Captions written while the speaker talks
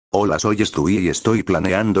Hola, soy Stewie y estoy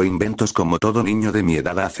planeando inventos como todo niño de mi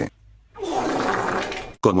edad hace.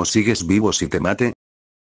 ¿Cómo sigues vivo si te mate?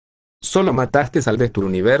 Solo mataste al de tu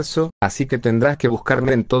universo, así que tendrás que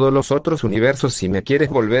buscarme en todos los otros universos si me quieres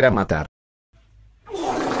volver a matar.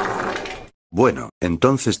 Bueno,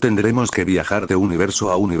 entonces tendremos que viajar de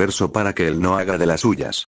universo a universo para que él no haga de las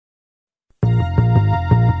suyas.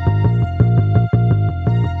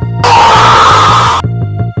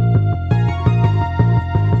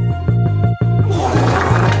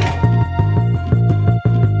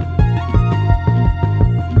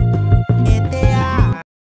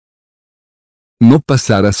 No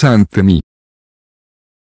pasarás ante mí.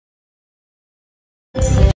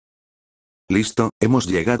 Listo, hemos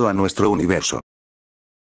llegado a nuestro universo.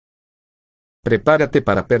 Prepárate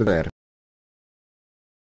para perder.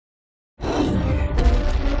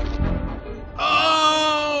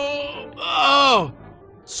 Oh!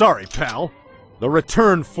 Sorry, pal. The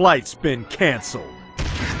return flight's been canceled.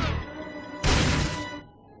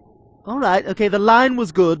 Alright, okay, the line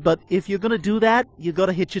was good, but if you're gonna do that, you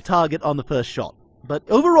gotta hit your target on the first shot. But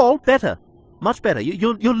overall, better. Much better.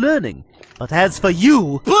 You're learning. But as for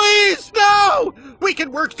you... Please, no! We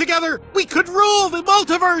can work together! We could rule the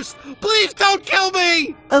multiverse! Please don't kill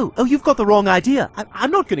me! Oh, you've got the wrong idea.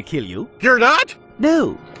 I'm not gonna kill you. You're not?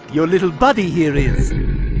 No, your little buddy here is.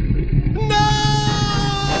 No!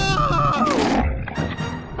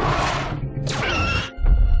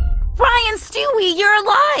 Brian, Stewie, you're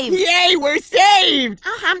alive! Yay, we're saved!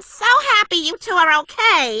 Oh, I'm so happy you two are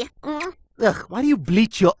okay. Ugh, why do you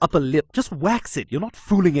bleach your upper lip? Just wax it. You're not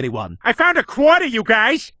fooling anyone. I found a quarter, you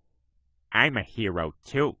guys! I'm a hero,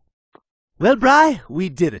 too. Well, Bri, we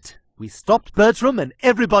did it. We stopped Bertram and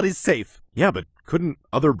everybody's safe. Yeah, but couldn't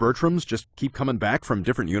other Bertrams just keep coming back from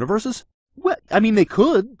different universes? Well, I mean, they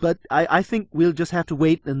could, but I think we'll just have to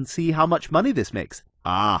wait and see how much money this makes.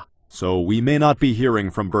 Ah, so we may not be hearing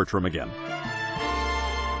from Bertram again.